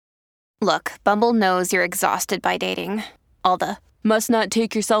Look, Bumble knows you're exhausted by dating. All the must not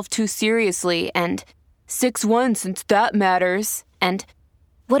take yourself too seriously and 6'1" since that matters. And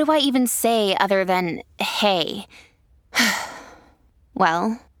what do I even say other than hey?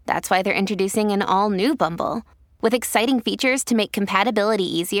 Well, that's why they're introducing an all-new Bumble with exciting features to make compatibility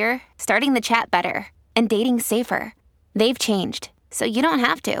easier, starting the chat better, and dating safer. They've changed, so you don't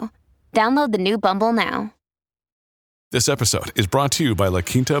have to. Download the new Bumble now. This episode is brought to you by La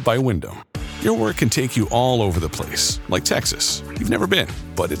Quinta by Wyndham. Your work can take you all over the place, like Texas. You've never been,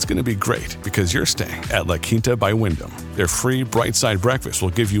 but it's going to be great because you're staying at La Quinta by Wyndham. Their free Bright Side breakfast will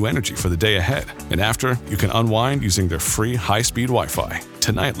give you energy for the day ahead. And after, you can unwind using their free high-speed Wi-Fi.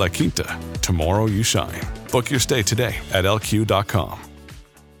 Tonight, La Quinta. Tomorrow, you shine. Book your stay today at lq.com.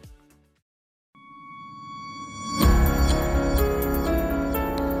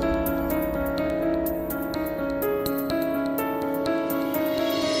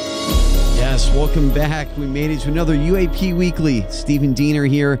 Yes, welcome back. We made it to another UAP Weekly. Stephen Diener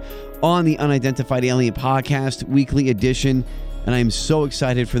here on the Unidentified Alien Podcast, weekly edition. And I'm so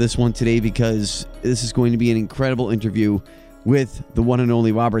excited for this one today because this is going to be an incredible interview with the one and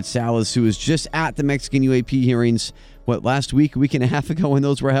only Robert Salas, who was just at the Mexican UAP hearings, last week, a week and a half ago when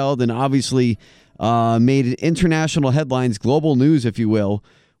those were held, and obviously made international headlines, global news, if you will,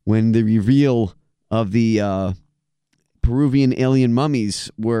 when the reveal of the Peruvian alien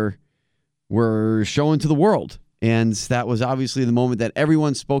mummies were shown to the world. And that was obviously the moment that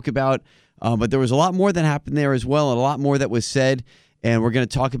everyone spoke about. But there was a lot more that happened there as well, and a lot more that was said. And we're going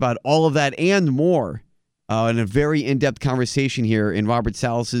to talk about all of that and more in a very in-depth conversation here in Robert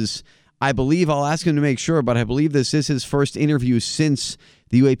Salas's, I believe, I'll ask him to make sure, but I believe this is his first interview since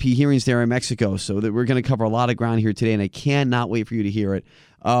the UAP hearings there in Mexico. So that we're going to cover a lot of ground here today, and I cannot wait for you to hear it.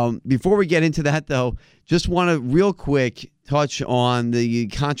 Before we get into that, though, just want to real quick touch on the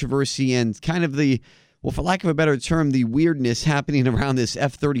controversy and kind of the, well, for lack of a better term, the weirdness happening around this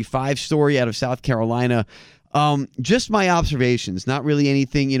F-35 story out of South Carolina. Just my observations, not really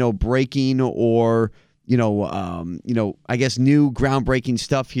anything, breaking or, I guess new groundbreaking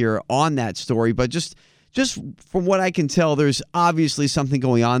stuff here on that story. But just from what I can tell, there's obviously something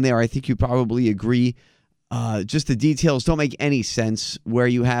going on there. I think you probably agree. Just the details don't make any sense where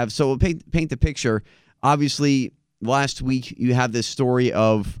you have. So we'll paint the picture. Obviously, last week you have this story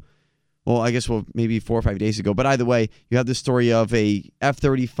of, maybe 4 or 5 days ago. But either way, you have the story of a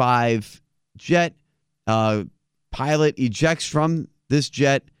F-35 jet. Pilot ejects from this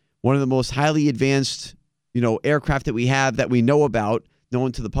jet, one of the most highly advanced, aircraft that we have that we know about,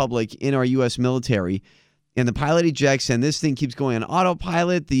 known to the public in our U.S. military. And the pilot ejects, and this thing keeps going on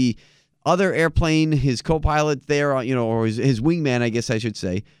autopilot. The other airplane, his co-pilot there, or his wingman, I guess I should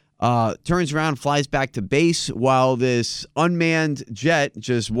say, turns around, flies back to base while this unmanned jet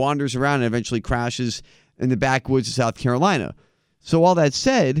just wanders around and eventually crashes in the backwoods of South Carolina. So all that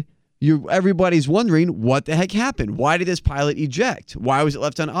said, everybody's wondering what the heck happened. Why did this pilot eject? Why was it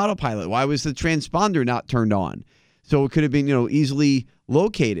left on autopilot? Why was the transponder not turned on? So it could have been, easily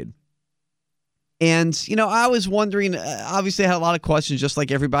located. And, I was wondering, obviously I had a lot of questions just like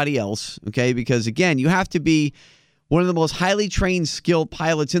everybody else, okay? Because, again, you have to be one of the most highly trained, skilled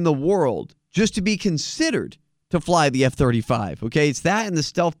pilots in the world just to be considered to fly the F-35, okay? It's that and the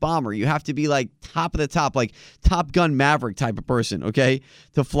stealth bomber. You have to be like top of the top, like Top Gun Maverick type of person, okay,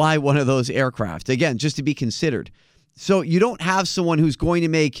 to fly one of those aircraft. Again, just to be considered. So you don't have someone who's going to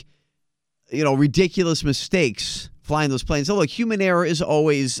make, ridiculous mistakes flying those planes. So look, human error is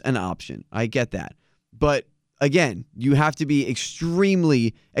always an option. I get that. But again, you have to be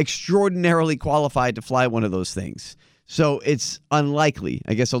extraordinarily qualified to fly one of those things. So it's unlikely,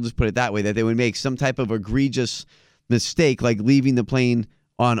 I guess I'll just put it that way, that they would make some type of egregious mistake like leaving the plane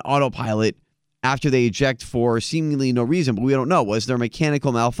on autopilot after they eject for seemingly no reason. But we don't know. Was there a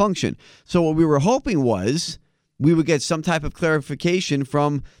mechanical malfunction? So what we were hoping was we would get some type of clarification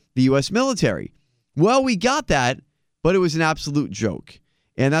from the U.S. military. Well, we got that, but it was an absolute joke.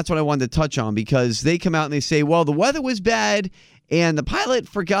 And that's what I wanted to touch on, because they come out and they say, well, the weather was bad and the pilot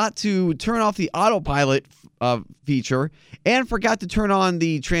forgot to turn off the autopilot feature and forgot to turn on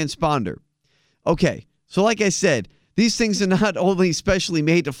the transponder. Okay, so like I said, these things are not only specially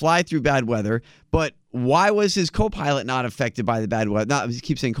made to fly through bad weather, but why was his co-pilot not affected by the bad weather? I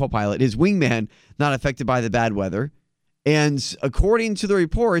keep saying co-pilot, his wingman not affected by the bad weather. And according to the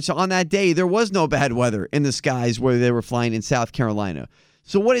reports, on that day, there was no bad weather in the skies where they were flying in South Carolina.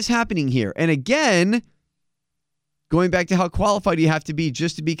 So what is happening here? And again, going back to how qualified you have to be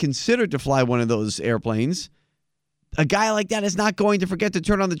just to be considered to fly one of those airplanes, A guy like that is not going to forget to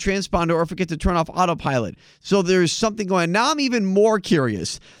turn on the transponder or forget to turn off autopilot. So there's something going on. Now I'm even more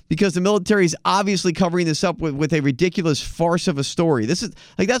curious because the military is obviously covering this up with a ridiculous farce of a story. This is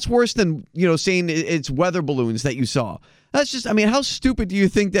like, that's worse than, saying it's weather balloons that you saw. That's just, how stupid do you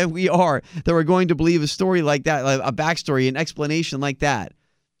think that we are that we're going to believe a story like that, like a backstory, an explanation like that?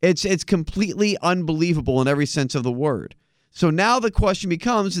 It's completely unbelievable in every sense of the word. So now the question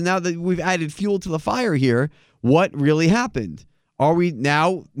becomes, and now that we've added fuel to the fire here, what really happened? Are we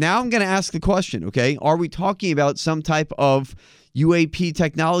now I'm going to ask the question, okay? Are we talking about some type of UAP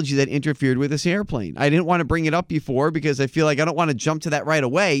technology that interfered with this airplane? I didn't want to bring it up before because I feel like I don't want to jump to that right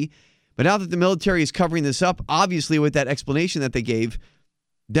away. But now that the military is covering this up, obviously with that explanation that they gave,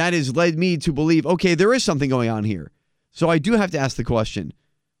 that has led me to believe, okay, there is something going on here. So I do have to ask the question,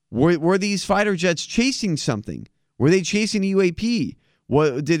 were these fighter jets chasing something? Were they chasing a UAP?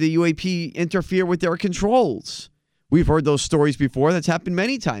 Did the UAP interfere with their controls? We've heard those stories before. That's happened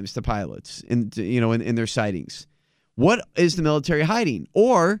many times to pilots in their sightings. What is the military hiding?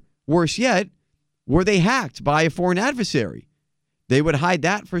 Or, worse yet, were they hacked by a foreign adversary? They would hide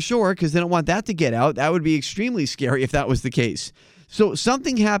that for sure because they don't want that to get out. That would be extremely scary if that was the case. So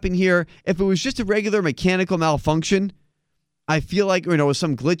something happened here. If it was just a regular mechanical malfunction, I feel like,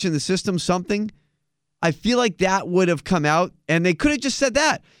 some glitch in the system, something, I feel like that would have come out and they could have just said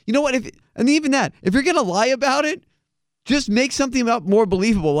that. You know what? If you're going to lie about it, just make something up more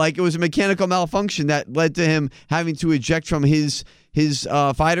believable. Like it was a mechanical malfunction that led to him having to eject from his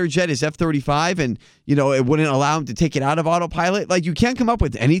fighter jet, his F-35, and, it wouldn't allow him to take it out of autopilot. Like you can't come up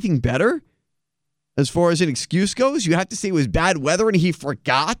with anything better as far as an excuse goes. You have to say it was bad weather and he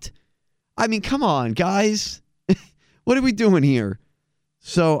forgot. Come on, guys. What are we doing here?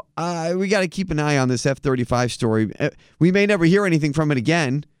 So we got to keep an eye on this F-35 story. We may never hear anything from it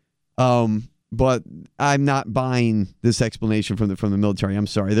again, but I'm not buying this explanation from the military. I'm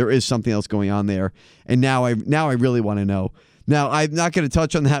sorry. There is something else going on there, and now I really want to know. Now, I'm not going to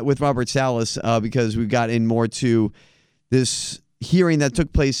touch on that with Robert Salas because we got in more to this hearing that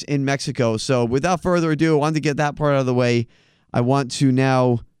took place in Mexico. So without further ado, I wanted to get that part out of the way. I want to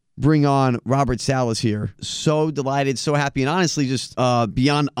now bring on Robert Salas here. So delighted, so happy, and honestly just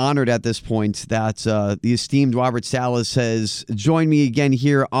beyond honored at this point that the esteemed Robert Salas has joined me again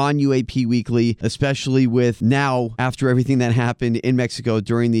here on UAP Weekly, especially with now, after everything that happened in Mexico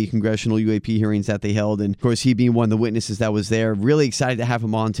during the congressional UAP hearings that they held, and of course he being one of the witnesses that was there. Really excited to have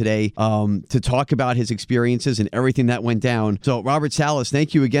him on today to talk about his experiences and everything that went down. So Robert Salas,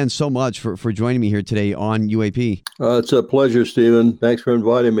 thank you again so much for joining me here today on UAP. It's a pleasure, Stephen. Thanks for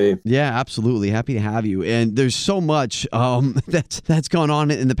inviting me. Yeah, absolutely. Happy to have you. And there's so much that's gone on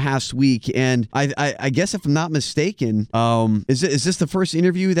in the past week. And I guess if I'm not mistaken, is this the first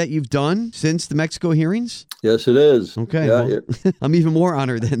interview that you've done since the Mexico hearings? Yes, it is. Okay. Yeah, well, I'm even more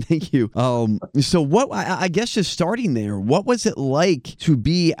honored then. Thank you. So I guess just starting there, what was it like to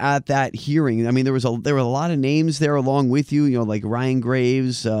be at that hearing? There were a lot of names there along with you, like Ryan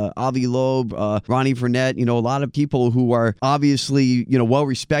Graves, Avi Loeb, Ronnie Fournette, a lot of people who are obviously, well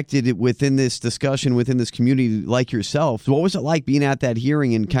respected within this discussion, within this community like yourself. So what was it like being at that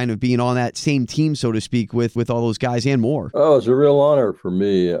hearing and kind of being on that same team, so to speak, with all those guys and more? Oh, it's a real honor for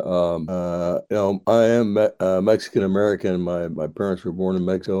me. I am Mexican-American. My parents were born in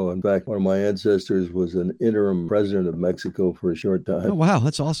Mexico. In fact, one of my ancestors was an interim president of Mexico for a short time. Oh, wow.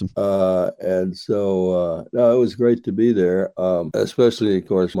 That's awesome. And so it was great to be there, especially, of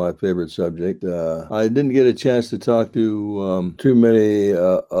course, my favorite subject. I didn't get a chance to talk to too many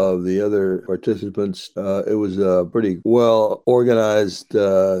of the other participants. It was a pretty well organized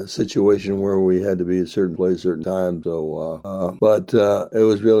situation where we had to be at a certain place, certain time. So, but it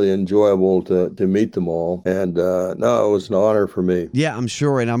was really enjoyable to meet them all. And no, it was an honor for me. Yeah, I'm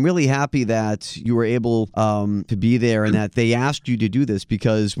sure. And I'm really happy that you were able to be there and that they asked you to do this,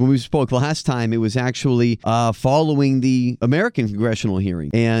 because when we spoke last time, it was actually following the American congressional hearing.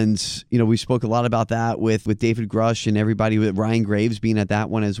 And, we spoke a lot about that with David Grush and everybody, with Ryan Graves being at that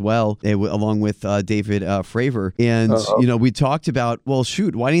one as well, along with David Fravor. And, we talked about, well,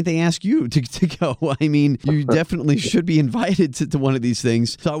 shoot, why didn't they ask you to go? You definitely should be invited to one of these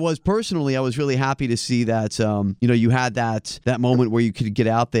things. So I was really happy to see that, you had that moment where you could get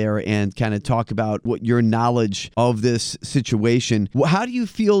out there and kind of talk about what your knowledge of this situation. How do you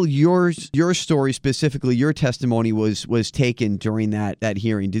feel your story, specifically your testimony, was taken during that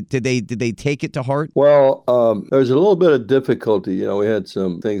hearing? Did they take it to heart? Well, there was a little bit of difficulty. We had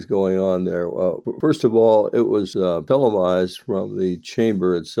some things going on there. First of all, it was televised from the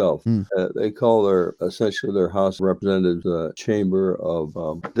chamber itself. They call essentially their House of Representatives Chamber of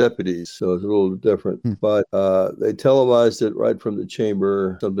Deputies, so it's a little different. But they televised it right from the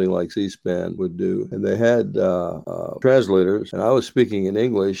chamber, something like C-SPAN would do. And they had translators, and I was speaking in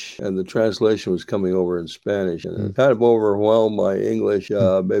English, and the translation was coming over in Spanish. And it kind of overwhelmed my English.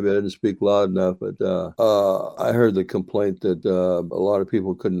 Maybe I didn't speak loud enough, but I heard the complaint that a lot of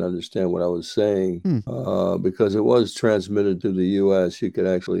people couldn't understand what I was saying because it was transmitted to the U.S. You could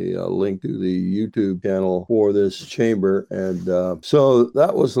actually link to the YouTube channel for this chamber. And so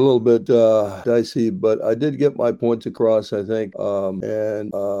that was a little bit dicey, but I did get my points across, I think.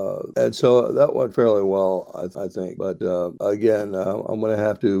 And so that went fairly well, I think. But again,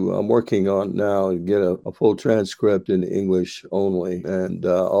 I'm working on now and get a full transcript in English only. And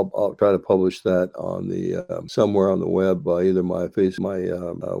I'll try to publish that on the somewhere on the web, either my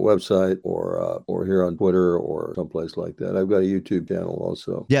website or here on Twitter or someplace like that. I've got a YouTube channel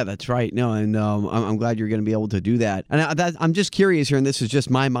also. Yeah, that's right. No, and I'm glad you're going to be able to do that. And I'm just curious here, and this is just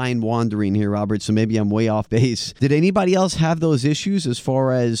my mind wandering here, Robert, so maybe I'm way off base. Did anybody else have those issues as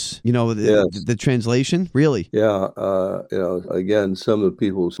far as, the translation? Really? Yeah. Again, some of the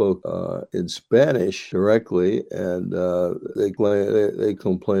people spoke in Spanish directly, and they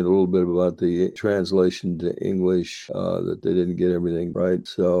complained a little bit about the translation to English, that they didn't get everything right.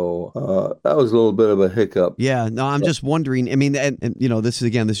 So that was a little bit of a hiccup. Yeah, no, I'm just wondering. I mean, and this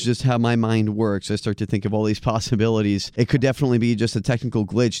is just how my mind works. I start to think of all these possibilities. It could definitely be just a technical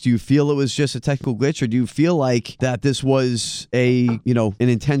glitch. Do you feel it was just a technical glitch, or do you feel like that this was an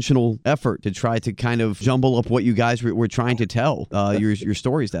intentional effort to try to kind of jumble up what you guys were trying to tell, your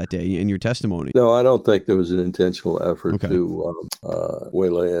stories that day and your testimony? No, I don't think there was an intentional effort to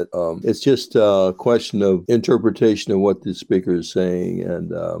waylay it. It's just a question of interpretation of what the speaker is saying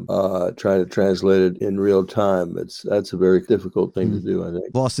and trying to translate it in real time. That's a very difficult thing to do, I think.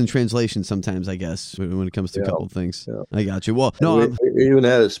 Lost in translation sometimes, I guess, when it comes to a couple of things. Yeah. I got you. Well, no, we even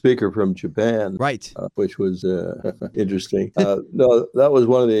had a speaker from Japan, right, which was interesting. No, that was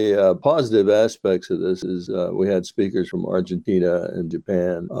one of the positive aspects of this is we had speakers from Argentina and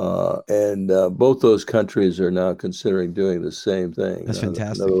Japan, and both those countries are now considering doing the same thing. That's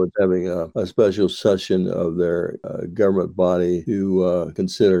fantastic. In other words, having a special session of their government body to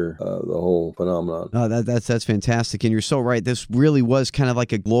consider the whole phenomenon. That's fantastic, and you're so right. This really was kind of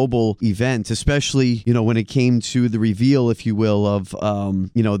like a global event, especially when it came to the reveal, if you will, of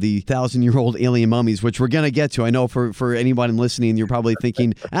the 1,000-year-old alien mummies, which we're gonna get to. I know for anyone listening, you're probably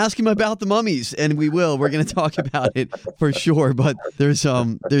thinking, ask him about the mummies, and we will. We're gonna talk about it for sure. But there's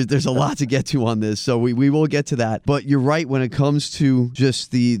a lot to get to on this, so we will get to that. But you're right when it comes to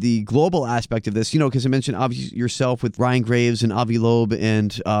just the global aspect of this, because I mentioned obviously yourself with Ryan Graves and Avi Loeb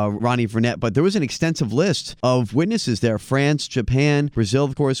and Ronnie Vernet, but there was an extensive list of witnesses there: France, Japan, Brazil,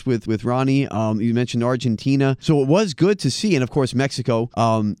 of course, with Ronnie. You mentioned Argentina, so it was good to see, and of course Mexico.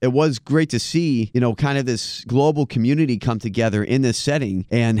 It was great to see, kind of this global community come together in this setting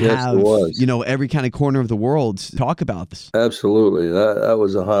and have every kind of corner of the world talk about this. Absolutely, that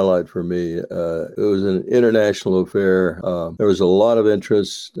was a highlight for me. It was an international affair. There was a lot of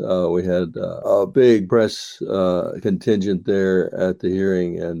interest. We had a big press contingent there at the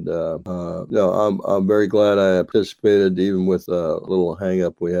hearing, and I'm very glad I participated, even with a little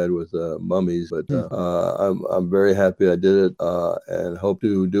hang-up we had with mummies. But I'm very happy I did it, and hope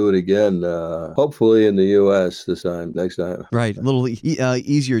to do it again. Hopefully in the U.S. next time. Right, a little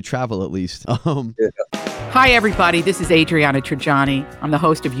easier travel at least. Hi, everybody. This is Adriana Trajani. I'm the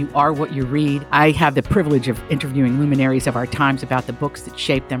host of You Are What You Read. I have the privilege of interviewing luminaries of our times about the books that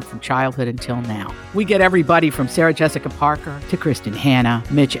shaped them from childhood until now. We get everybody from Sarah Jessica Parker to Kristen Hanna,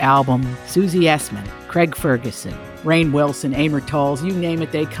 Mitch Albom, Susie Essman, Craig Ferguson, Rainn Wilson, Amor Tolls, you name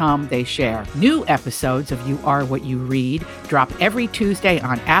it, they come, they share. New episodes of You Are What You Read drop every Tuesday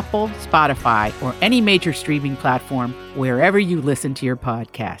on Apple, Spotify, or any major streaming platform wherever you listen to your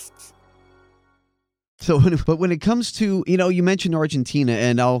podcasts. So, but when it comes to, you mentioned Argentina,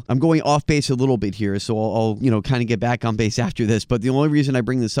 and I'm going off base a little bit here, so I'll kind of get back on base after this. But the only reason I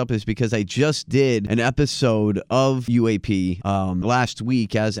bring this up is because I just did an episode of UAP last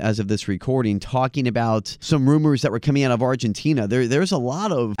week, as of this recording, talking about some rumors that were coming out of Argentina. There's a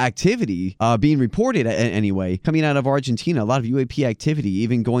lot of activity being reported anyway coming out of Argentina. A lot of UAP activity,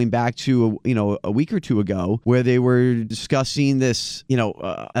 even going back to a week or two ago, where they were discussing this,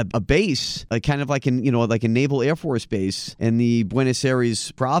 a base, kind of like in like a naval Air Force base in the Buenos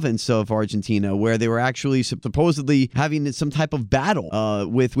Aires province of Argentina, where they were actually supposedly having some type of battle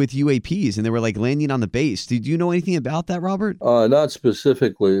with UAPs, and they were like landing on the base. Did you know anything about that, Robert? Not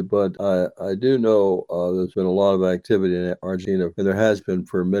specifically, but I do know there's been a lot of activity in Argentina, and there has been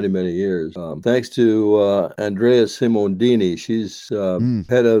for many, many years. Thanks to Andrea Simondini. She's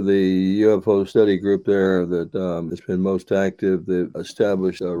head of the UFO study group there that has been most active. They've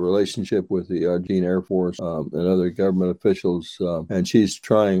established a relationship with the Argentine Air Force and other government officials, and she's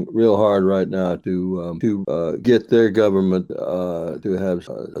trying real hard right now to get their government to have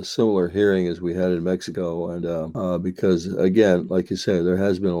a similar hearing as we had in Mexico, and because again, like you say, there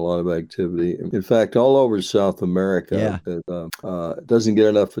has been a lot of activity. In fact, all over South America, it doesn't get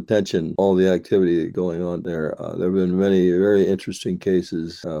enough attention. All the activity going on there. There have been many very interesting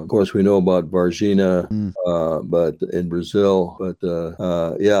cases. Of course, we know about Varginha, but in Brazil, but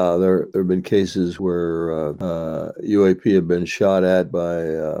there have been cases where UAP have been shot at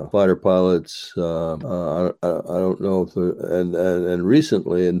by fighter pilots. I don't know if and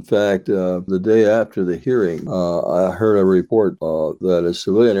recently, in fact, the day after the hearing, I heard a report that a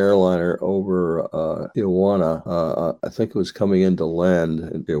civilian airliner over Tijuana, I think it was coming into land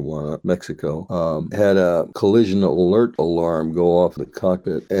in Tijuana, Mexico, had a collision alert alarm go off the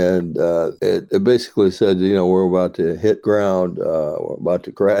cockpit, and it basically said, we're about to hit ground, we're about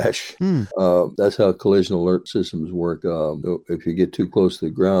to crash. That's how collision alert systems work. If you get too close to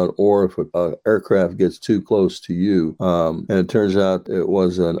the ground, or if an aircraft gets too close to you, and it turns out it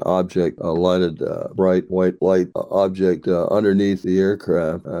was an object, a lighted bright white light object underneath the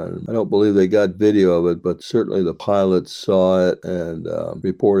aircraft. And I don't believe they got video of it, but certainly the pilots saw it and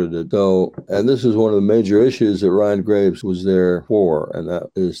reported it. So, and this is one of the major issues that Ryan Graves was there for, and that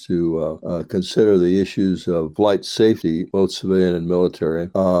is to consider the issues of flight safety, both civilian and military.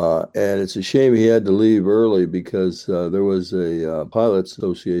 And it's a shame he had to leave early, because there was a pilots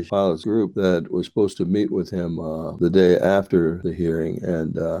association, pilots group that was supposed to meet with him the day after the hearing,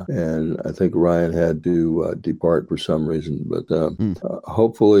 and I think Ryan had to depart for some reason. But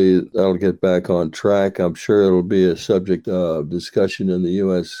hopefully that'll get back on track. I'm sure it'll be a subject of discussion in the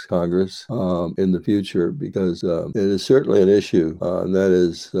U.S. Congress in the future, because it is certainly an issue, and that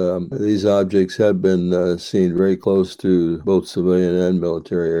is these objects have been seen very close to both civilian and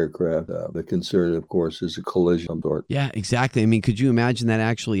military aircraft. The concern, of course, is a collision of some sort. Yeah, exactly. I mean, could you imagine that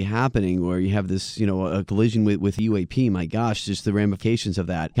actually happening, where you have this, a collision with UAP? My gosh, just the ramifications of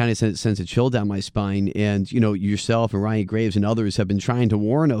that kind of sends a chill down my spine. And, yourself and Ryan Graves and others have been trying to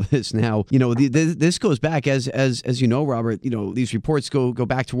warn of this now. This goes back, as you know, Robert, these reports go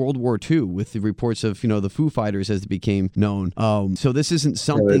back to World War II with the reports of, the Foo Fighters as they became known. So this isn't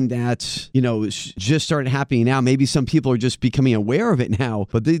something that, just started happening now. Maybe some people are just becoming aware of it now,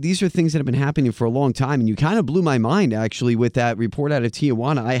 but these are things that have been happening for a long time. And you kind of blew my mind, actually, with that report out of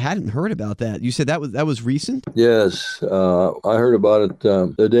Tijuana. I hadn't heard about that. You said that was recent? Yes. I heard about it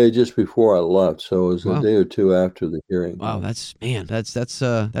the day just before I left. So it was a day or two after the hearing. Wow. That's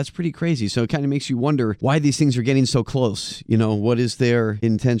pretty crazy. So it kind of makes you wonder why these things are getting so close. What is their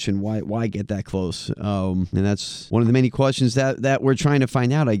intention? Why get that close? And that's one of the many questions that we're trying to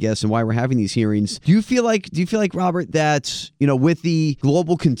find out, I guess, and why we're having these hearings. Do you feel like, Robert, that, with the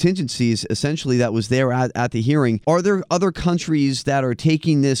global contingencies essentially that was there at the hearing, are there other countries that are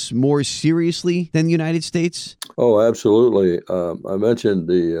taking this more seriously than the United States? Oh, absolutely. I mentioned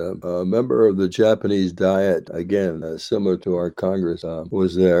the member of the Japanese Diet, again, similar to our Congress,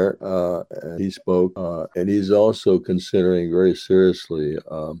 was there, and he spoke, and he's also considering very seriously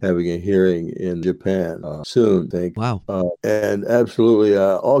having a hearing in Japan soon, I think. Wow. And absolutely,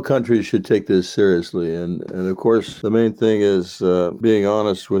 all countries should take this seriously. And of course, the main thing is being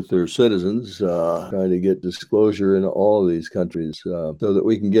honest with their citizens, trying to get disclosure in all of these countries so that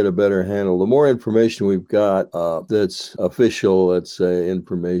we can get a better handle. The more information we've got that's official, let's say,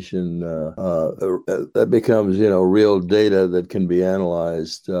 information, that becomes, real data that can be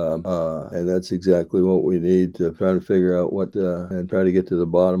analyzed. And that's exactly what we need to try to figure out and try to get to the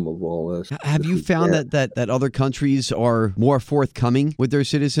bottom of all this. Have you found that other countries are more forthcoming with their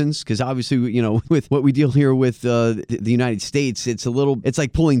citizens? Because obviously, with what we deal here with the United States, it's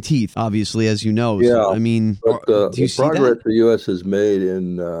like pulling teeth, obviously, as you know. Yeah. So, I mean, but do you see progress that? the U.S. has made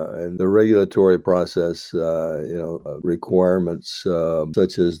in the regulatory process requirements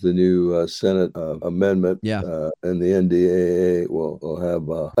such as the new Senate amendment and the NDAA will have,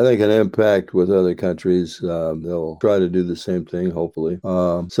 I think, an impact with other countries. They'll try to do the same thing, hopefully.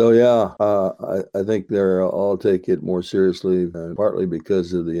 I think they're all take it more seriously, partly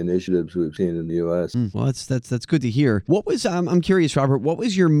because of the initiatives we've seen in the U.S. Well, that's good to hear. What was I'm curious, Robert, what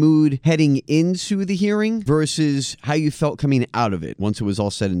was your mood heading into the hearing versus how you felt coming out of it once it was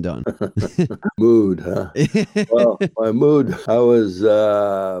all said and done? Mood, huh? Well, my mood, I was,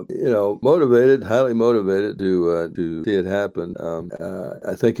 motivated, highly motivated to see it happen.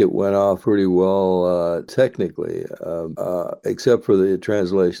 I think it went off pretty well technically, except for the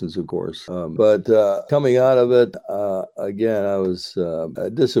translations, of course. But coming out of it, again, I was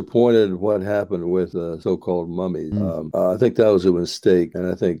disappointed what happened with the so-called mummies. I think that was a mistake,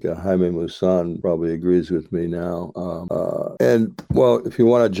 and I think Jaime Maussan probably agrees with me now. And well, if you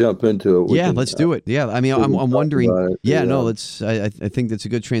want to jump into it, let's do it. Yeah, I mean, I'm wondering. Let's. I think that's a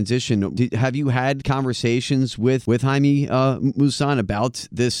good transition. Have you had conversations with Jaime Maussan about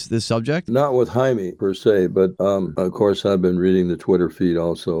this subject? Not with Jaime per se, but of course I've been reading the Twitter feed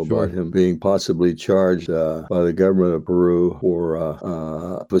also about him being possibly charged by the government of Peru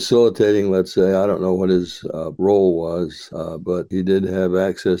for facilitating, let's say, I don't know what his role was, but he did have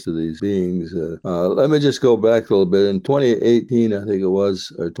access to these beings. Let me just go back a little bit. In 2018, I think it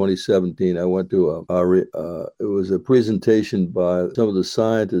was, or 2017, I went to it was a presentation by some of the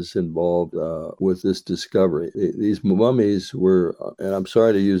scientists involved with this discovery. These mummies were, and I'm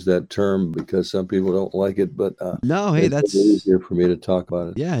sorry to use that term because some people don't like it, but no, hey, that's easier for me to talk about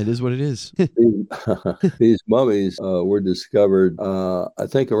it. Yeah, it is what it is. These mummies were discovered, I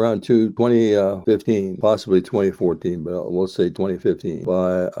think, around 2015, possibly 2014, but we'll say 2015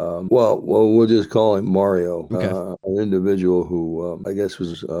 by, we'll just call him Mario, an individual who I guess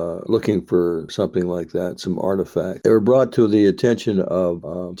was looking for something like that, some artifact. They were brought to the attention of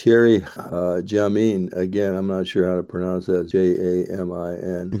Thierry Jamin. Again, I'm not sure how to pronounce that,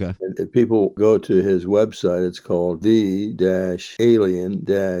 Jamin. Okay. And if people go to his website, it's called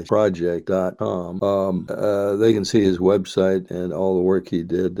the-alien-project.com. They can see his website and all the work he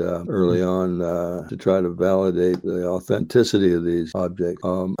did early on to try to validate the authenticity of these objects.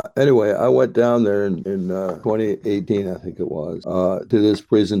 Anyway, I went down there in 2018, I think it was, to this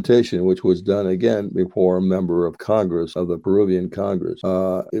presentation, which was done again before a member of Congress, of the Peruvian Congress.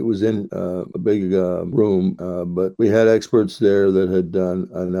 It was in a big room, but we had experts there that had done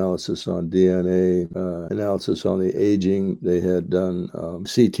analysis on DNA, analysis on the aging. They had done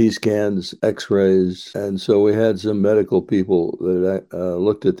CT scans, X-rays, and so we had some medical people that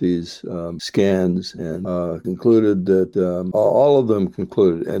looked at these scans and concluded that all of them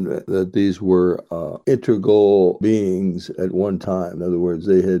concluded and that these were integral beings at one time. In other words,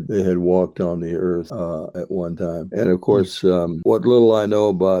 they had walked on the earth at one time. And of course, what little I know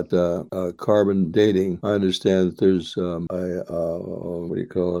about carbon dating, I understand that there's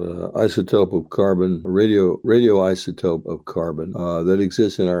isotope of carbon, radioisotope of carbon that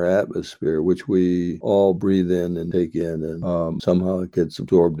exists in our atmosphere, which we all breathe in and take in, and somehow it gets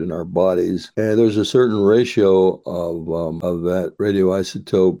absorbed in our bodies. And there's a certain ratio of that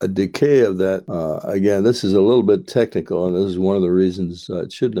radioisotope, a decay of that. Again, this is a little bit technical, and this is one of the reasons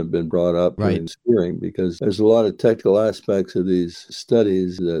it shouldn't have been brought up in this hearing, because there's a lot of technical aspects of these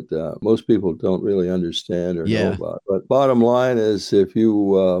studies that most people don't really understand or know about. But bottom line is, if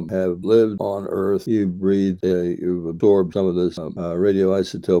you have lived on Earth, you breathe, you've absorbed some of this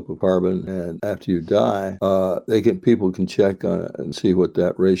radioisotope of carbon, and after you die, people can check on it and see what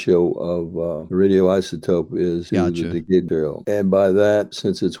that ratio of radioisotope is to the decayed material. And by that,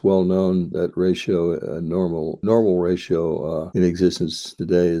 since it's well known that ratio, normal ratio in existence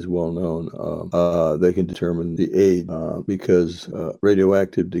today is well known, they can determine the age because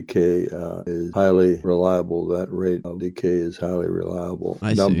radioactive decay is highly reliable. That rate of decay is highly reliable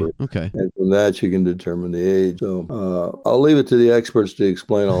number. See. Okay. And from that, you can determine the age. So I'll leave it to the experts to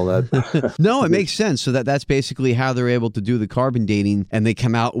explain all that. No, it makes sense. So that's basically how they're able to do the carbon dating, and they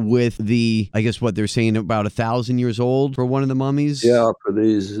come out with I guess what they're saying, about 1,000 years old for one of the mummies. Yeah, for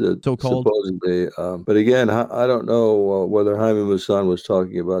these so-called, supposedly. But again, I don't know whether Jaime Maussan was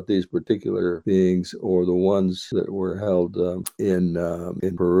talking about these particular beings or the ones that were held in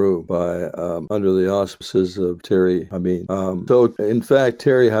Peru by under the auspices of Thierry Jamin. So in fact,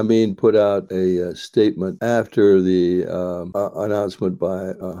 Thierry Jamin put out a statement after the announcement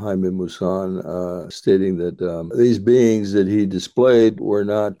by Jaime Maussan stating that these beings that he displayed were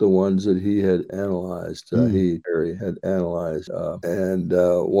not the ones that he had analyzed. Thierry had analyzed and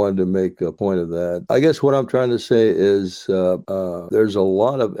wanted to make a point of that. I guess what I'm trying to say is there's a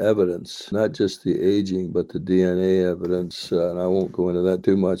lot of evidence, not just just the aging, but the DNA evidence. And I won't go into that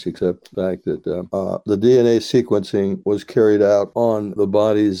too much, except the fact that the DNA sequencing was carried out on the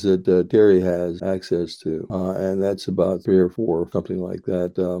bodies that Terry has access to. And that's about 3 or 4, something like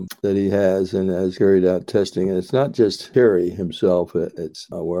that, that he has and has carried out testing. And it's not just Terry himself. It's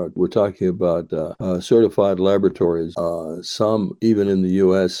we're talking about certified laboratories, some even in the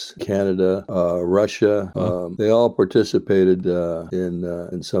U.S., Canada, Russia. They all participated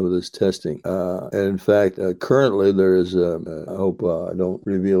in some of this testing. And in fact, currently there is I hope I don't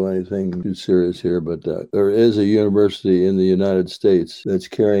reveal anything too serious here, but there is a university in the United States that's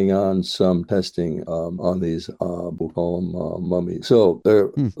carrying on some testing on these, we'll call them mummies. So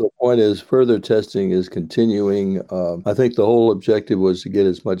the point is further testing is continuing. I think the whole objective was to get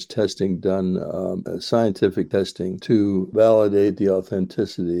as much testing done, scientific testing, to validate the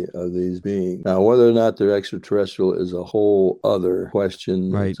authenticity of these beings. Now, whether or not they're extraterrestrial is a whole other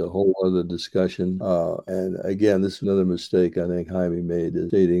question. Right. It's a whole other discussion. And again, this is another mistake I think Jaime made, is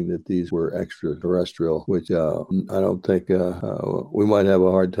stating that these were extraterrestrial, which I don't think we might have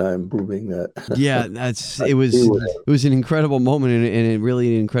a hard time proving that. Yeah, it was an incredible moment and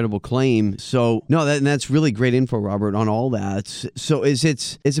really an incredible claim. So no, that's really great info, Robert, on all that. So is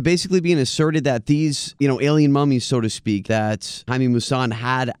it basically being asserted that these, alien mummies, so to speak, that Jaime Maussan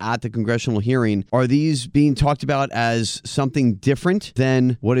had at the congressional hearing, are these being talked about as something different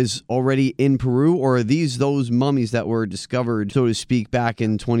than what is already in Peru, or are these those mummies that were discovered, so to speak, back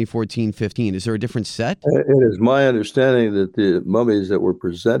in 2014-15? Is there a different set? It is my understanding that the mummies that were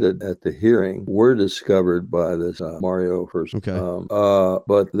presented at the hearing were discovered by this Mario first. Okay.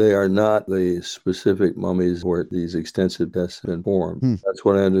 But they are not the specific mummies where these extensive tests have been formed. That's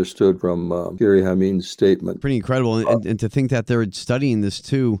what I understood from Thierry Hameen's statement. Pretty incredible. And to think that they're studying this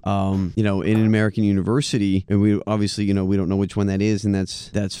too, in an American university, and we obviously, we don't know which one that is, and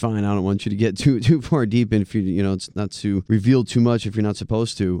that's fine. I don't want you to get too far deep in, if it's not to reveal too much if you're not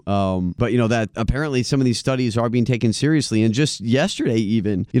supposed to. But that apparently some of these studies are being taken seriously. And just yesterday,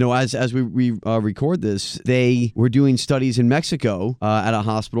 even, as we record this, they were doing studies in Mexico at a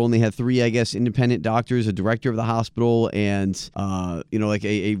hospital, and they had 3, I guess, independent doctors, a director of the hospital, and like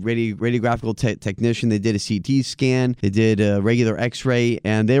a radiographical technician. They did a CT scan, they did a regular X-ray,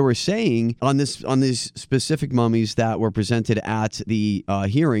 and they were saying on these specific mummies that were presented at the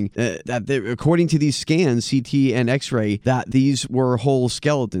hearing that according to these scans, CT and X-ray, that these were whole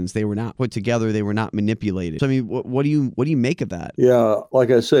skeletons. They were not put together. They were not manipulated. So I mean, what do you make of that? Yeah,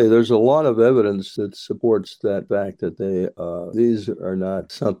 like I say, there's a lot of evidence that supports that fact that these are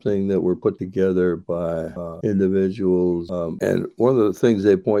not something that were put together by individuals. And one of the things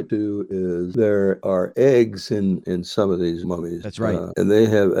they point to is there are eggs in some of these mummies. That's right. And they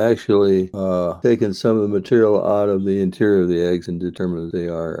have actually taken some of the material out of the interior of the eggs and determined that they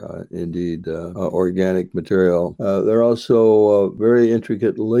are indeed organic material. There are also very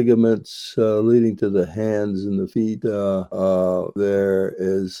intricate ligaments leading to the hands and the feet. There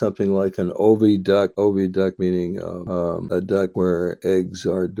is something like an oviduct meaning a duct where eggs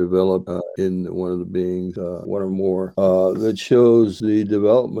are developed in one of the beings, one or more, that shows the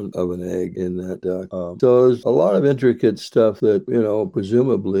development of an egg in that duct. So there's a lot of intricate stuff that,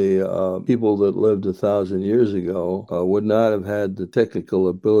 presumably people that lived 1,000 years ago would not have had the technical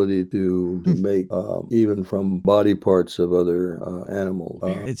ability to make, even from body parts of other animals.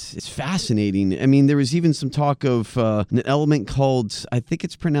 It's fascinating. I mean, there was even some talk of an element called, I think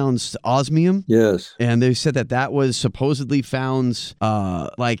it's pronounced osmium. Yes. And they said that was supposedly found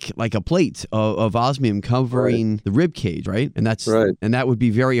like a plate of osmium covering the rib cage, right? And that's right. And that would be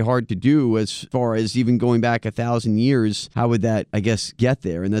very hard to do as far as even going back 1,000 years. How would that, I guess, get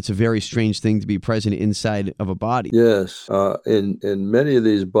there? And that's a very strange thing to be present inside of a body. Yes. In many of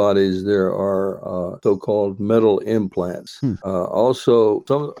these bodies, there are so-called metal implants. Also,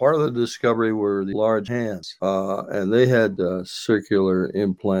 part of the discovery were the large hands, and they had circular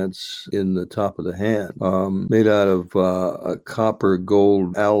implants in the top of the hand, made out of a copper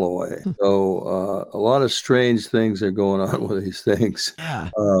gold alloy. So a lot of strange things are going on with these things. Yeah.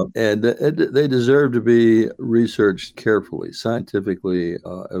 And they deserve to be researched carefully, scientifically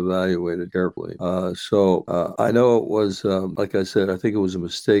evaluated carefully. So I know it was, like I said, I think it was a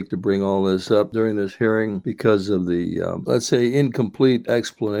mistake to bring all this up during this hearing because of the, let's say, incomplete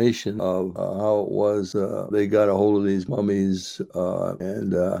explanation of how it was they got a hold of these mummies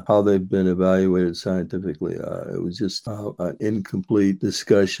and how they've been evaluated scientifically. It was just an incomplete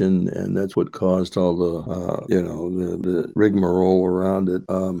discussion, and that's what caused all the rigmarole around it.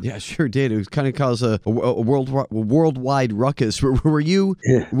 Yeah, sure did. It was kind of caused a worldwide ruckus. Were you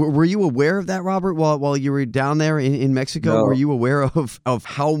aware of that, Robert, while you were down there in Mexico? No. Were you aware of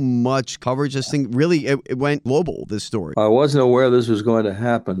how much coverage. This thing really, it went global, this story. I wasn't aware this was going to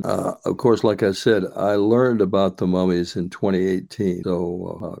happen. Of course, like I said, I learned about the mummies in 2018,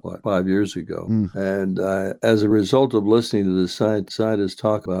 so 5 years ago. And as a result of listening to the scientists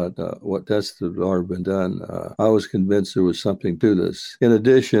talk about what tests have already been done, I was convinced there was something to this. In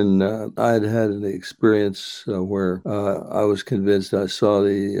addition, I had an experience where I was convinced I saw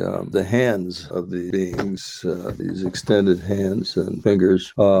the hands of the beings, these extended hands and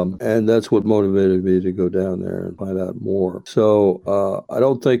fingers, and that's what motivated me to go down there and find out more. So I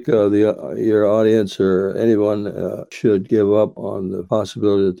don't think your audience or anyone should give up on the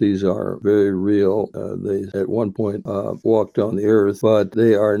possibility that these are very real. They at one point walked on the earth, but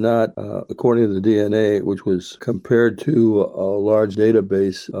they are not, according to the DNA, which was compared to a large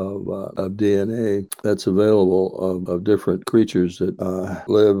database of DNA that's available of different creatures that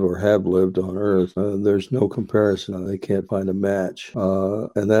live or have lived on Earth. There's no comparison. They can't find a match.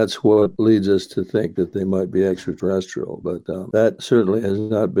 And that's what leads us to think that they might be extraterrestrial. But that certainly has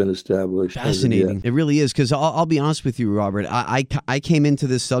not been established. Fascinating. It really is, because I'll be honest with you, Robert. I came into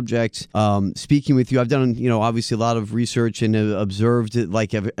this subject speaking with you. I've done, obviously a lot of research and observed it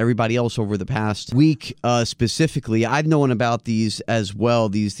like everybody else over the past week. Specifically, I've known about these as well.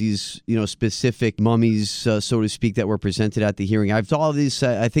 These specific mummies, so to speak, that were presented at the hearing. I've thought of these.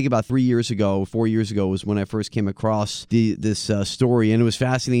 I think about 4 years ago was when I first came across this story, and it was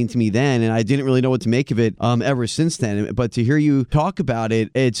fascinating to me then, and I didn't really know what to make of it ever since then. But to hear you talk about it,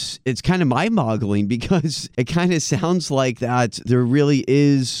 it's kind of mind-boggling, because it kind of sounds like that there really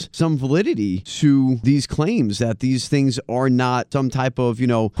is some validity to these claims that these things are not some type of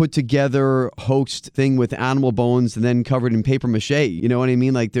put together hoaxed thing with animal bones and then covered in paper mache. You know what I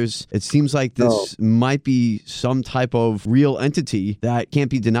mean? Like it seems like this might be some type of real entity that can't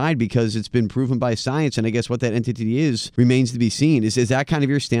be denied because it's been proven by science. And I guess what that entity is remains to be seen. Is that kind of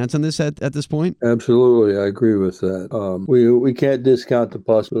your stance on this at this point? Absolutely. I agree with that. We can't discount the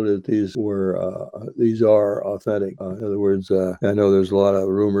possibility that these are authentic. In other words, I know there's a lot of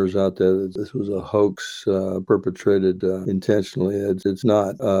rumors out there that this was a hoax perpetrated intentionally. It's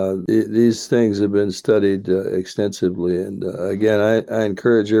not. These things have been studied extensively. And again, I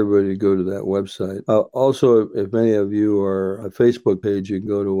encourage everybody to go to that website. Also, if many of you are a Facebook page, you can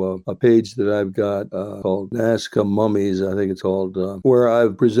go to a page that I've got called Nazca Mummies, I think it's called, where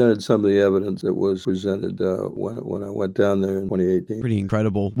I've presented some of the evidence that was presented when I went down there in 2018. Pretty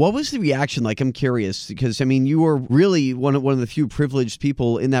incredible. What was the reaction like? I'm curious, because you were really one of the few privileged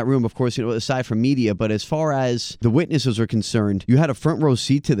people in that room, of course, aside from media, but as far as the witnesses are concerned, you had a front row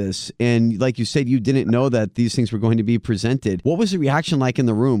seat to this, and like you said, you didn't know that these things were going to be presented. What was the reaction like in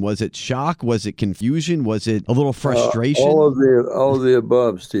the room? Was it shock? Was it confusion? Was it a little frustration? All of the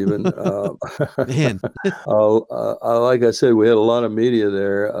above, Stephen. Man. Like I said, we had a lot of media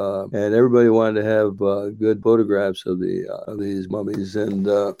there, and everybody wanted to have good photographs of these mummies, and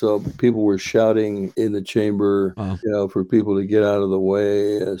so people were shouting in the chamber, for people to get out of the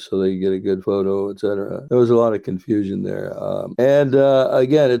way so they could get a good photo, etc. There was a lot of confusion there, and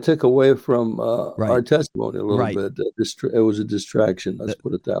again, it took away from our testimony a little bit. It was a distraction. Let's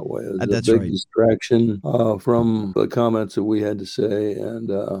put it that way. It was a big distraction from the comments that we had to say, and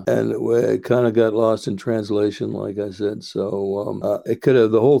it kind of got lost in translation, like I said. So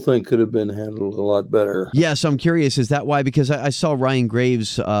the whole thing could have been handled a lot better. Yes, I'm curious. Is that why? Because I saw Ryan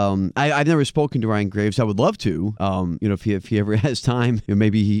Graves. I've never spoken to Ryan Graves. I would love to. If he ever has time,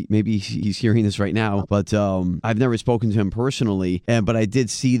 maybe he's hearing this right now. But I've never spoken to him personally. But I did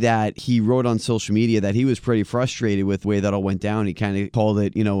see that he wrote on social media that he was pretty frustrated with the way that all went down. He kind of called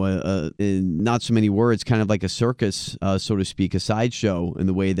it, in not so many words, kind of like a circus, so to speak, a sideshow in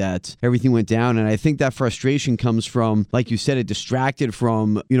the way that everything went down. And I think that frustration comes from, like you said, it distracted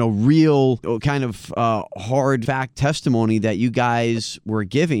from, real kind of hard fact testimony that you guys were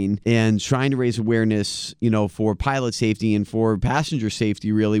giving and trying to raise awareness, for pilot safety and for passenger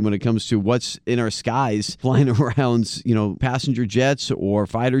safety, really, when it comes to what's in our skies flying around, passenger jets or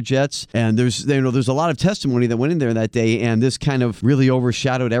fighter jets. And there's a lot of testimony that went in there that day, and this kind of really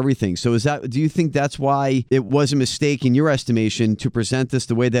overshadowed everything. So do you think that's why it was a mistake in your estimation to present this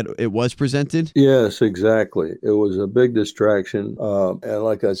the way that it was presented? Yes, exactly. It was a big distraction. And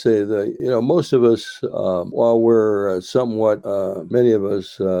like I say, most of us, while we're somewhat, many of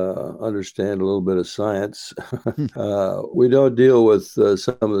us understand a little bit of science, we don't deal with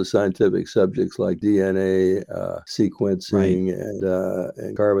some of the scientific subjects like DNA sequencing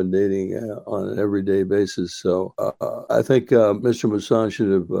and carbon dating on an everyday basis. So I think Mr. Masson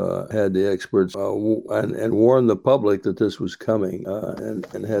should have had the experts and warned the public that this was coming,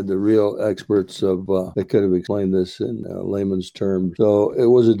 and had the real experts that could have explained this in layman's terms terms. So it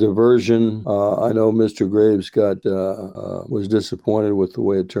was a diversion. I know Mr. Graves was disappointed with the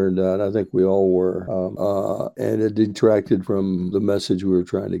way it turned out. I think we all were. And it detracted from the message we were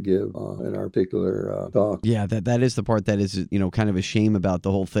trying to give in our particular talk. Yeah, that is the part that is, kind of a shame about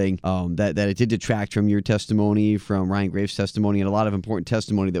the whole thing, that it did detract from your testimony, from Ryan Graves' testimony, and a lot of important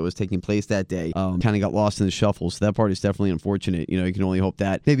testimony that was taking place that day kind of got lost in the shuffle. So that part is definitely unfortunate. You can only hope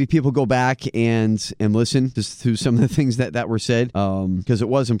that maybe people go back and listen to some of the things that were said, because it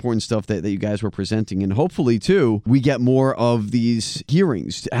was important stuff that you guys were presenting. And hopefully, too, we get more of these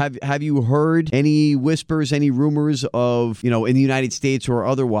hearings. Have you heard any whispers, any rumors of, in the United States or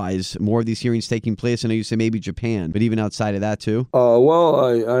otherwise, more of these hearings taking place? I know you say maybe Japan, but even outside of that, too? Well,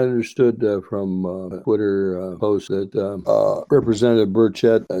 I understood from a Twitter post that Representative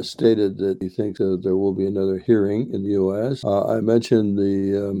Burchett stated that he thinks that there will be another hearing in the U.S. I mentioned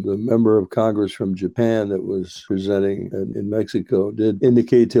the member of Congress from Japan that was presenting in Mexico did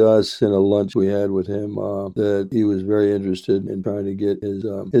indicate to us in a lunch we had with him that he was very interested in trying to get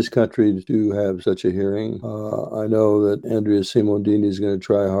his country to have such a hearing. I know that Andrea Simondini is going to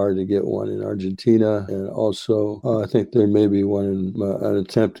try hard to get one in Argentina, and also I think there may be an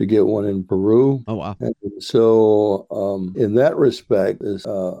attempt to get one in Peru. Oh, wow. And so in that respect,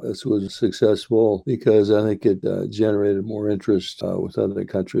 this was successful because I think it generated more interest with other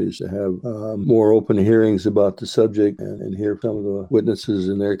countries to have more open hearings about the subject and hear some of the witnesses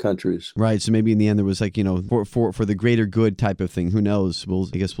in their countries. Right. So maybe in the end there was for the greater good type of thing. Who knows?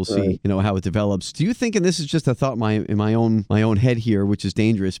 I guess we'll see. Right. How it develops. Do you think, and this is just a thought in my own head here, which is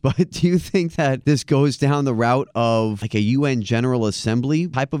dangerous, but do you think that this goes down the route of like a UN General Assembly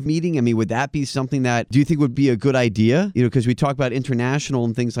type of meeting? I mean, would that be something that do you think would be a good idea? Because we talk about international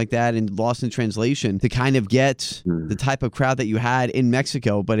and things like that and lost in translation to kind of get the type of crowd that you had in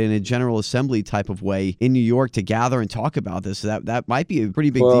Mexico, but in a General Assembly type of way in New York to gather and talk about this. So that might be a pretty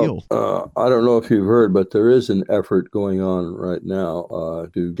big deal. I don't know if you've heard, but there is an effort going on right now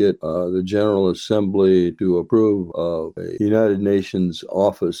to get the General Assembly to approve of a United Nations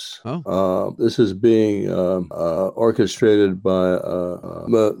office. This is being orchestrated by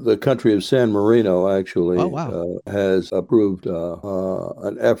the country of San Marino, actually. Oh, wow. Has approved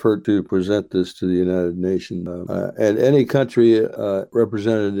an effort to present this to the United Nations. And any country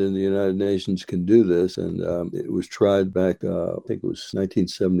represented in the United Nations can do this. And it was tried back, I think it was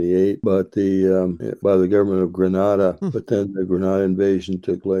 1978, but by the government of Grenada. But then the Grenada invasion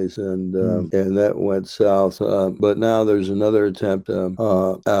took place, and that went south. But now there's another attempt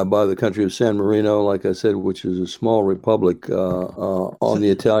by the country of San Marino, like I said, which is a small republic on the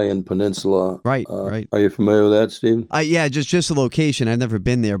Italian peninsula. Right, right. Are you familiar with that, Stephen? Yeah, just the location. I've never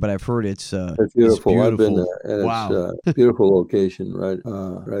been there, but I've heard it's beautiful. It's beautiful. I've been there, and wow. It's a beautiful location,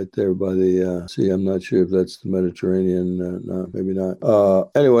 right there by the sea. I'm not sure if that's the Mediterranean. No, maybe not.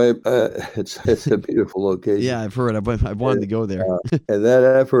 Anyway, it's a beautiful location. Yeah, I've heard. I've wanted to go there. And that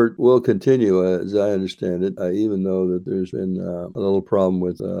effort will continue, as I understand it, even though that there's been a little problem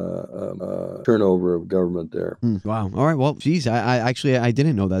with turnover of government there. Wow. All right. Well, geez, I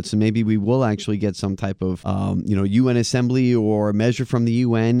didn't know that. So maybe we will actually get some type of, UN assembly or measure from the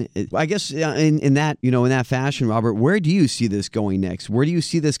UN. I guess in that fashion, Robert, where do you see this going next? Where do you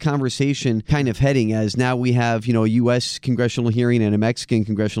see this conversation kind of heading as now we have, a U.S. congressional hearing and a Mexican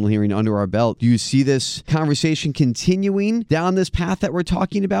congressional hearing under our belt? Do you see this conversation continuing down this path that we're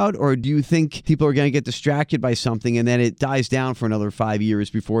talking about? Or do you think people are going to get distracted by something and then it dies down for another 5 years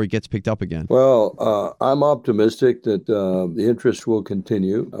before it gets picked up again? Well, I'm optimistic that the interest will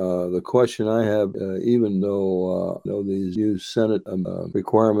continue. The question I have, even though these new Senate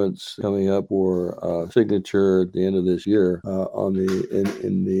requirements coming up for signature at the end of this year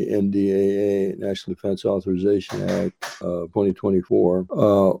in the NDAA, National Defense Authorization Act of 2024,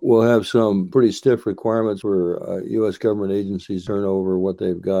 we'll have some pretty stiff requirements for U.S. government agencies turn over what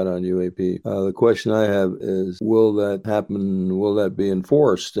they've got on UAP. The question I have is, will that happen? Will that be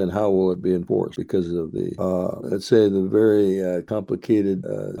enforced, and how will it be enforced? Because of the, let's say, the very complicated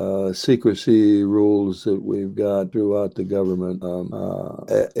secrecy rules that we've got throughout the government.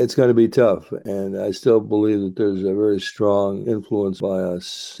 It's going to be tough, and I still believe that there's a very strong influence by a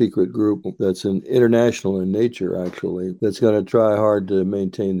secret group that's international in nature, actually, that's going to try hard to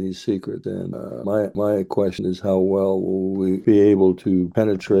maintain these secrets. And my question is, how well will we be able to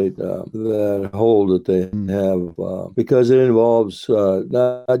penetrate that hole that they have? Because it involves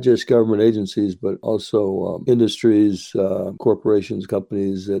not just government agencies, but also industries, corporations,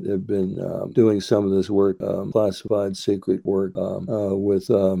 companies that have been doing some of this work, classified secret work with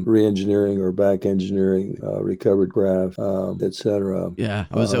re-engineering or back engineering recovered craft, etc. Yeah,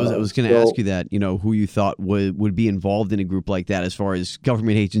 I was going to ask you that, who you thought would be involved involved in a group like that as far as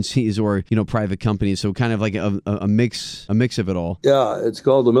government agencies or, private companies. So kind of like a mix of it all. Yeah, it's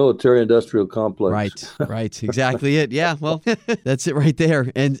called the military-industrial complex. Right. Exactly it. Yeah, well, that's it right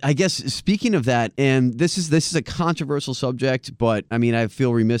there. And I guess speaking of that, and this is a controversial subject, but I mean, I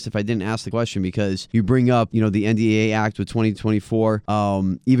feel remiss if I didn't ask the question because you bring up, the NDAA Act with 2024.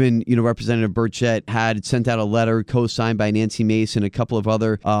 Even, Representative Burchett had sent out a letter co-signed by Nancy Mace and a couple of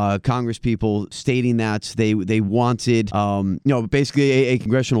other Congress people stating that they wanted, basically a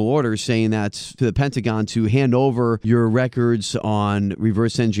congressional order saying that to the Pentagon to hand over your records on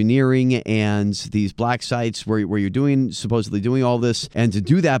reverse engineering and these black sites where you're supposedly doing all this, and to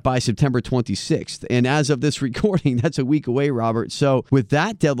do that by September 26th. And as of this recording, that's a week away, Robert. So with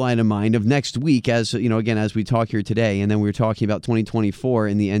that deadline in mind of next week, as again, as we talk here today, and then we were talking about 2024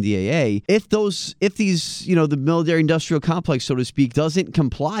 in the NDAA, if these, the military industrial complex, so to speak, doesn't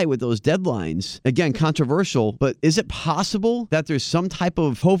comply with those deadlines, again, controversial, but is it possible that there's some type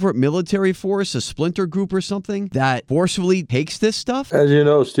of covert military force, a splinter group or something that forcefully takes this stuff? As you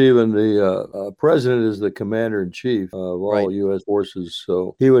know, Stephen, the president is the commander-in-chief of all U.S. forces,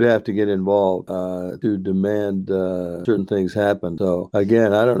 so he would have to get involved to demand certain things happen. So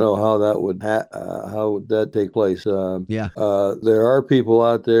again, I don't know how that would how would that take place. There are people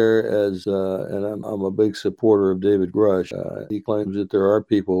out there and I'm a big supporter of David Grush. He claims that there are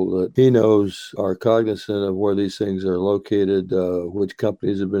people that he knows are cognizant of where these things are located, which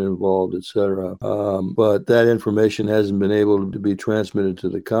companies have been involved, etc. But that information hasn't been able to be transmitted to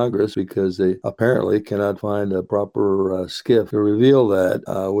the Congress because they apparently cannot find a proper skiff to reveal that,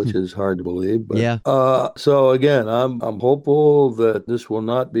 which is hard to believe. But, so again, I'm hopeful that this will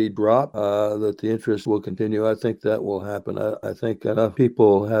not be dropped, that the interest will continue. I think that will happen. I think enough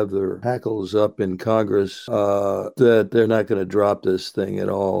people have their hackles up in Congress that they're not going to drop this thing at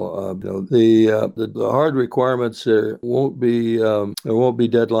all. The hard requirements there won't be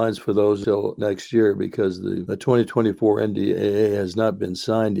deadlines for those till next year because the 2024 NDAA has not been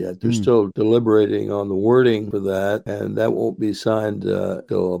signed yet. They're still deliberating on the wording for that, and that won't be signed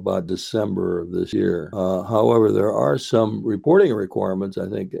till about December of this year. However, there are some reporting requirements, I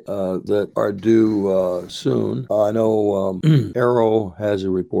think, that are due soon. I know Arrow has a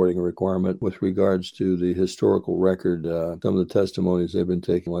reporting requirement with regards to the historical record. Some of the testimonies they've been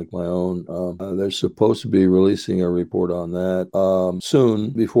taking, like my own, they're supposed to be releasing a report on that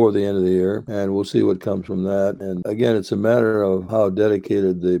soon, before the end of the year, and we'll see what comes from that. And again, it's a matter of how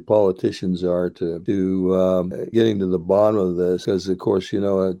dedicated the politicians are to getting to the bottom of this, because of course,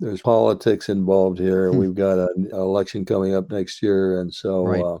 there's politics involved here. We've got an election coming up next year, and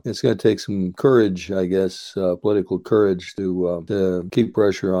so it's going to take some courage, I guess, political courage to keep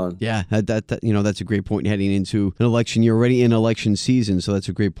pressure on. Yeah, that's a great point heading into an election. You're already in election season, so that's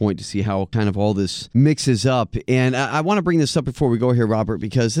a great point to see how kind of all this mixes up. And I want to bring this up before we go here, Robert,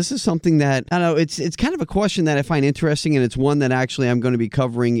 because this is something that, I don't know, it's kind of a question that I find interesting, and it's one that actually I'm going to be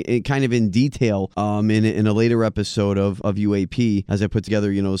covering kind of in detail in a later episode of UAP as I put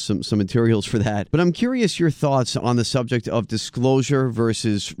together, some materials for that. But I'm curious your thoughts on the subject of disclosure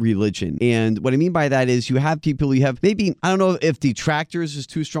versus religion. And what I mean by that is you have maybe, I don't know if detractors is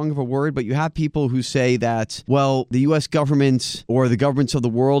too strong of a word, but you have people who say that, well, the U.S. government or the governments of the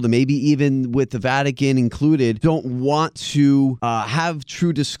world, and maybe even with the Vatican included, don't want to have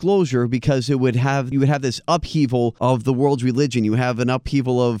true disclosure because you would have this upheaval of the world's religion. You have an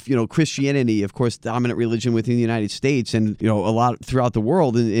upheaval of, Christianity, of course, dominant religion within the United States and, a lot throughout the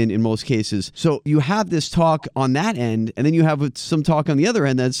world in most cases. So you have this talk on that end, and then you have some talk on the other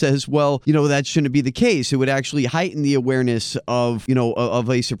end that says, well, that shouldn't be the case. It would actually heighten the awareness of, of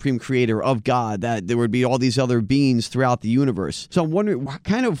a supreme creator, of God, that there would be all these other beings throughout the universe. So I'm wondering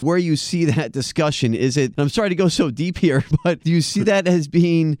kind of where you see that discussion. Is it, I'm sorry to go so deep here, but do you see that as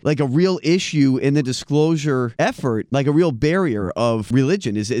being like a real issue in the disclosure effort, like a real barrier of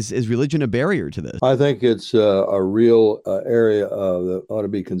religion? Is religion a barrier to this? I think it's a real area that ought to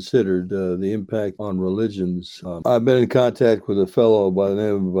be considered, the impact on religions. I've been in contact with a fellow by the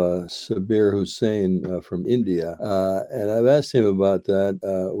name of Sabir Hussain from India, and I've asked him about that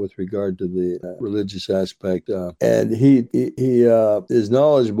with regard to the religious aspect. And he is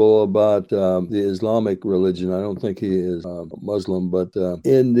knowledgeable about the Islamic religion. I don't think he is Muslim, but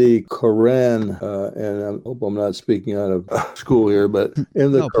in the Quran, and I hope I'm not speaking out of school here, but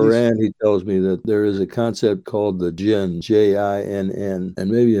in the Quran, he tells me that there is a concept called the jinn, Jinn,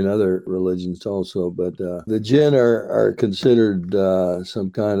 and maybe in other religions also, but the jinn are considered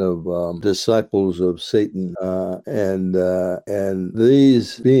some kind of disciples of Satan, and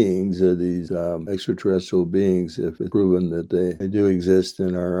these beings, these extraterrestrial beings, if it's proven that they do exist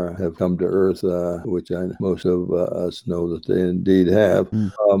and have come to Earth, which I most of us know that they indeed have,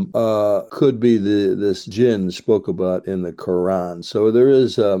 could be this jinn spoke about in the Quran. So there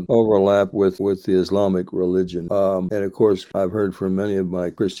is overlap with the Islamic religion. And of course, I've heard from many of my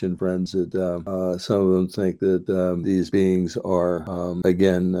Christian friends that some of them think that these beings are,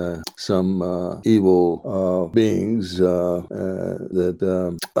 again, some evil beings that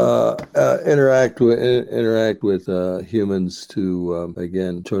interact with humans to,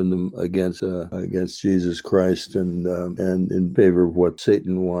 again, turn them against Jesus Christ and in favor of what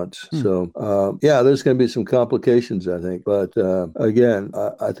Satan wants. So, there's going to be some complications, I think. But again,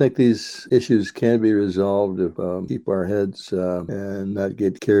 I think these issues can be resolved if keep our heads and not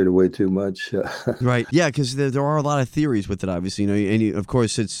get carried away too much. Right. Yeah, because there are a lot of theories with it, obviously. Of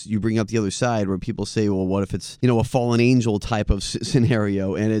course, you bring up the other side where people say, well, what if it's, a fallen angel type of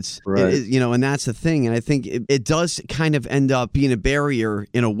scenario? And it's, right. And that's the thing. And I think it does kind of end up being a barrier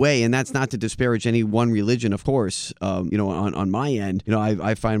in a way. And that's not to disparage any one religion, of course. On my end,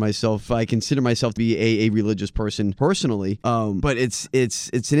 I find myself, I consider myself to be a religious person personally. But it's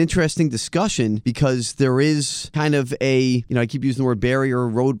an interesting discussion because there is kind of I keep using the word barrier,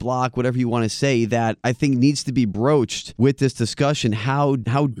 roadblock, whatever you want to say, that I think needs to be broached with this discussion. How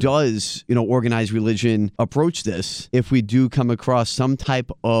does, organized religion approach this if we do come across some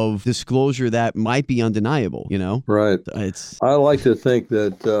type of disclosure that might be undeniable, Right. I like to think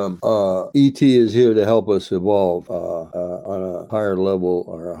that ET is here to help us evolve on a higher level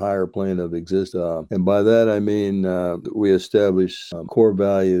or a higher plane of existence. And by that, I mean we establish core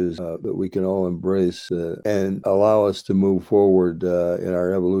values that we can all embrace and allow us to move forward in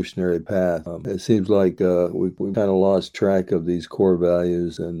our evolutionary path. It seems like we've kind of lost track of these core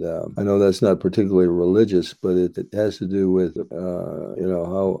values. And I know that's not particularly religious, but it has to do with,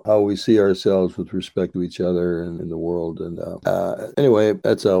 how we see ourselves with respect to each other and in the world. And anyway,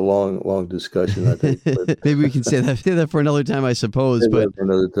 that's a long discussion, I think. Maybe we can say that for another time, I suppose. But for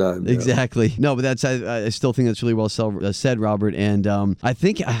another time. Exactly. Yeah. No, but I still think that's really well said, Robert. And I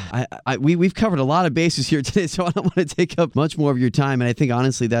think we've covered a lot of bases here today, so I don't want to take up much more of your time. And I think,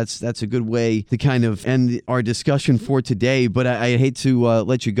 honestly, that's a good way to kind of end our discussion for today. But I hate to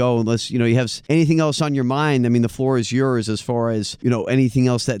let you go unless, you have anything else on your mind. I mean, the floor is yours as far as, anything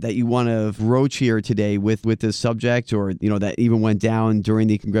else that you want to broach here today with this subject or, that even went down during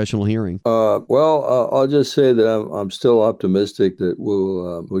the congressional hearing. I'll just say that I'm still optimistic that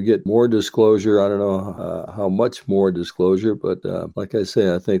we'll get more disclosure. I don't know how much more disclosure, but like I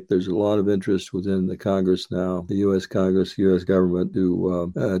say, I think there's a lot of interest within the Congress now, the U.S. Congress, U.S. government,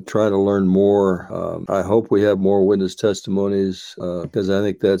 to try to learn more. I hope we have more witness testimonies because I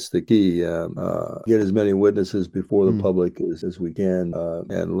think that's the key. Get as many witnesses before the public as we can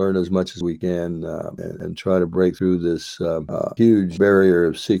and learn as much as we can and try to break through this huge barrier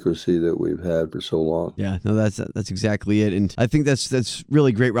of secrecy that we've had for so long. Yeah, no, that's exactly it. And I think that's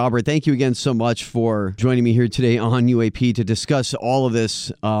really great, Robert. Thank you again so much for joining me here today on UAP to discuss all of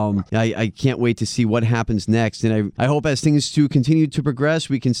this. I can't wait to see what happens next. And I hope as things continue to progress,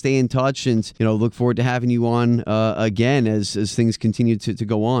 we can stay in touch and, look forward to having you on again as things continue to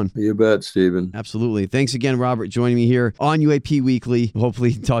go on. You bet, Stephen. Absolutely. Thanks again, Robert, joining me here on UAP Weekly.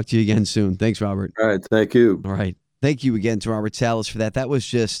 Hopefully talk to you again soon. Thanks, Robert. All right. Thank you. All right. Thank you again to Robert Salas for that. That was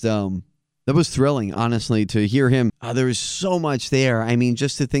just... that was thrilling, honestly, to hear him. There was so much there. I mean,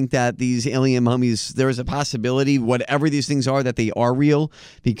 just to think that these alien mummies, there is a possibility, whatever these things are, that they are real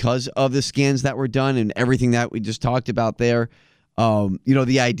because of the scans that were done and everything that we just talked about there.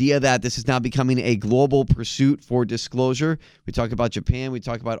 The idea that this is now becoming a global pursuit for disclosure. We talk about Japan. We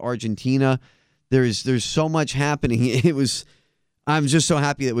talk about Argentina. There's so much happening. I'm just so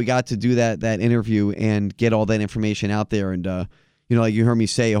happy that we got to do that interview and get all that information out there. And, like you heard me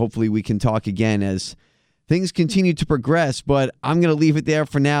say, hopefully we can talk again as things continue to progress, but I'm going to leave it there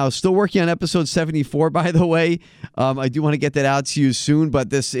for now. Still working on episode 74, by the way. I do want to get that out to you soon, but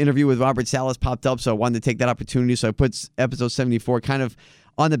this interview with Robert Salas popped up, so I wanted to take that opportunity. So I put episode 74 kind of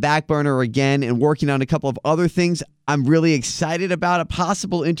on the back burner again and working on a couple of other things. I'm really excited about a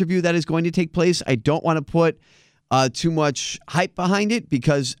possible interview that is going to take place. I don't want to put too much hype behind it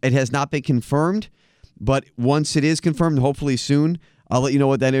because it has not been confirmed. But once it is confirmed, hopefully soon, I'll let you know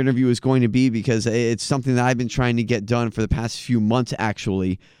what that interview is going to be because it's something that I've been trying to get done for the past few months,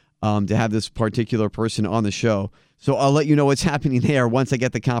 actually, to have this particular person on the show. So I'll let you know what's happening there once I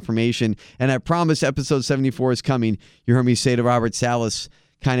get the confirmation. And I promise episode 74 is coming. You heard me say to Robert Salas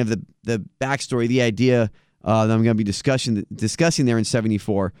kind of the backstory, the idea that I'm going to be discussing there in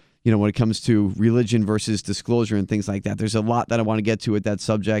 74, when it comes to religion versus disclosure and things like that. There's a lot that I want to get to with that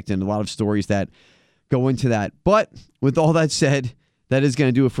subject and a lot of stories that go into that. But with all that said, that is going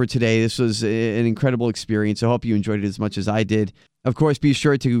to do it for today. This was an incredible experience. I hope you enjoyed it as much as I did. Of course, be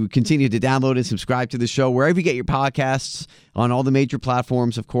sure to continue to download and subscribe to the show wherever you get your podcasts, on all the major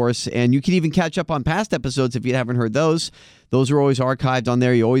platforms, of course. And you can even catch up on past episodes if you haven't heard those. Those are always archived on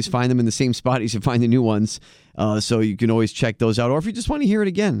there. You always find them in the same spot as you find the new ones. So you can always check those out. Or if you just want to hear it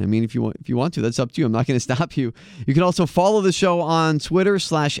again, I mean, if you want to, that's up to you. I'm not going to stop you. You can also follow the show on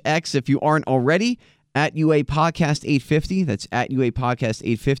Twitter/X if you aren't already, at UA Podcast 850. That's at UA Podcast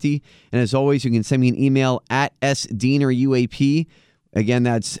 850. And as always, you can send me an email at sdienerUAP. Again,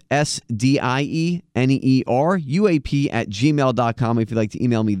 that's SDIENER UAP@gmail.com if you'd like to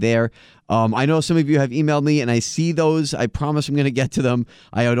email me there. I know some of you have emailed me, and I see those. I promise I'm going to get to them.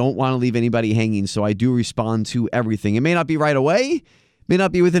 I don't want to leave anybody hanging, so I do respond to everything. It may not be right away, may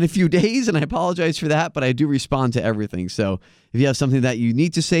not be within a few days, and I apologize for that, but I do respond to everything. So if you have something that you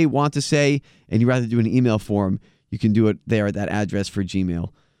need to say, want to say, and you'd rather do an email form, you can do it there at that address for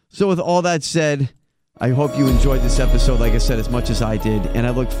Gmail. So with all that said, I hope you enjoyed this episode, like I said, as much as I did, and I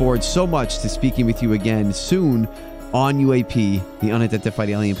look forward so much to speaking with you again soon on UAP, the Unidentified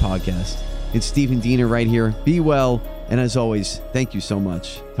Alien Podcast. It's Stephen Diener right here. Be well, and as always, thank you so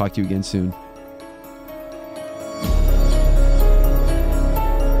much. Talk to you again soon.